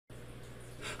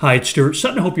Hi, it's Stuart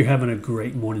Sutton. I hope you're having a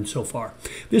great morning so far.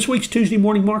 This week's Tuesday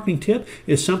morning marketing tip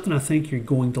is something I think you're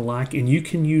going to like and you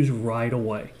can use right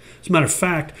away. As a matter of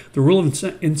fact, the rule of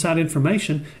inside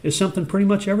information is something pretty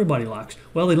much everybody likes.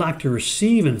 Well, they like to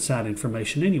receive inside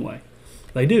information anyway.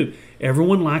 They do.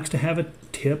 Everyone likes to have a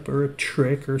tip or a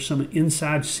trick or some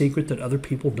inside secret that other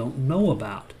people don't know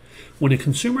about. When a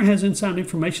consumer has inside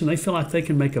information, they feel like they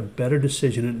can make a better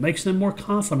decision, and it makes them more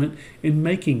confident in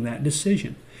making that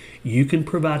decision. You can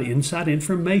provide inside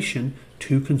information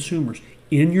to consumers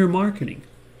in your marketing,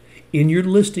 in your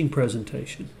listing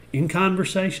presentation, in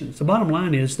conversations. The bottom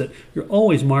line is that you're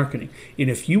always marketing. And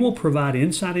if you will provide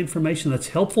inside information that's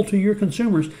helpful to your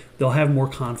consumers, they'll have more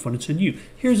confidence in you.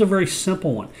 Here's a very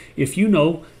simple one. If you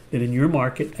know that in your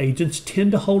market, agents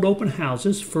tend to hold open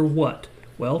houses for what?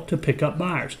 Well, to pick up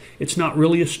buyers. It's not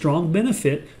really a strong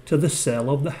benefit to the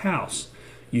sale of the house.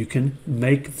 You can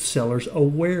make sellers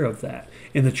aware of that,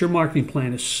 and that your marketing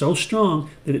plan is so strong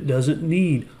that it doesn't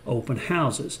need open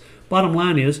houses. Bottom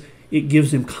line is, it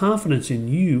gives them confidence in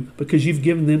you because you've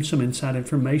given them some inside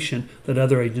information that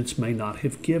other agents may not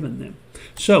have given them.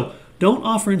 So don't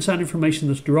offer inside information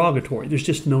that's derogatory. There's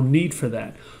just no need for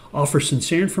that. Offer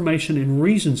sincere information and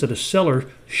reasons that a seller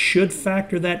should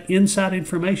factor that inside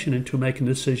information into making a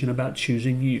decision about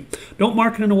choosing you. Don't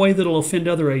market in a way that will offend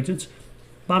other agents.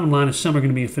 Bottom line is some are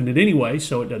going to be offended anyway,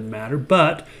 so it doesn't matter.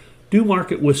 But do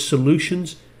market with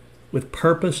solutions, with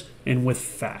purpose, and with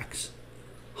facts.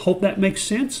 Hope that makes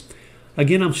sense.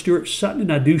 Again, I'm Stuart Sutton,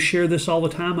 and I do share this all the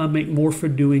time. I make more for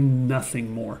doing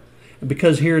nothing more. And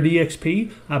because here at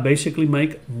eXp, I basically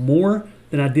make more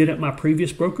than I did at my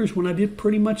previous brokers when I did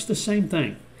pretty much the same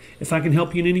thing. If I can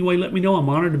help you in any way, let me know. I'm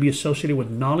honored to be associated with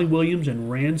Knolly Williams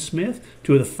and Rand Smith,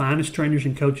 two of the finest trainers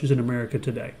and coaches in America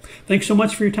today. Thanks so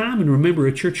much for your time, and remember,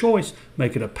 it's your choice.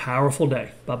 Make it a powerful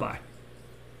day. Bye-bye.